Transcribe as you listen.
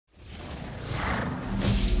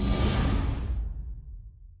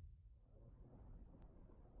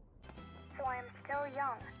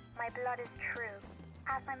blood is true.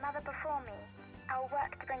 As my mother before me, I'll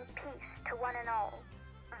work to bring peace to one and all.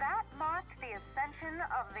 That marked the ascension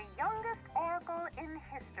of the youngest oracle in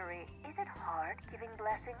history. Is it hard giving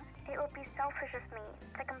blessings? It would be selfish of me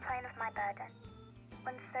to complain of my burden,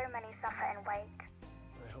 when so many suffer and wait.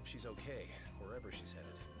 I hope she's okay, wherever she's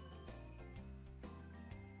headed.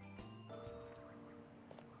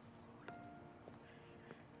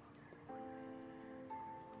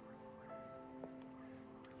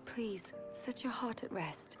 Please, set your heart at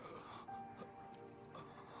rest.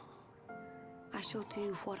 I shall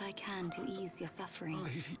do what I can to ease your suffering.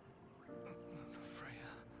 Lady... Freya...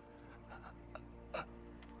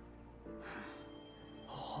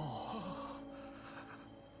 Oh...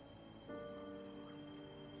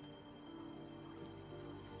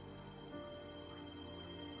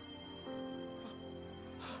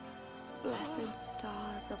 Blessed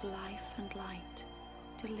stars of life and light,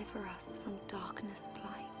 deliver us from darkness blight.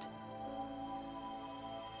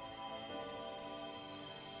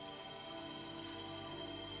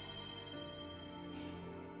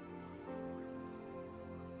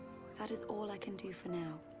 That is all I can do for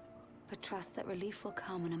now, but trust that relief will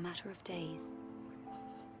come in a matter of days.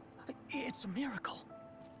 It's a miracle.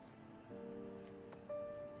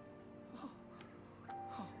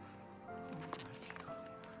 Bless you.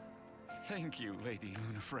 Thank you, Lady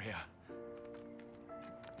Lunafreya.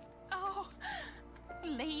 Oh,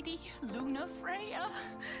 Lady Lunafreya.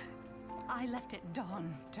 I left at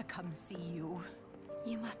dawn to come see you.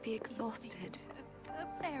 You must be exhausted. A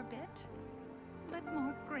fair bit, but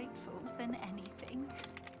more grateful than anything.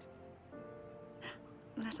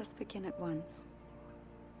 Let us begin at once.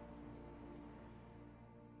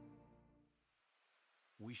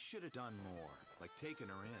 We should have done more, like taking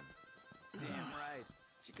her in. Damn right.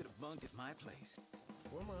 She could have bunked at my place.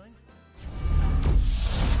 Or mine.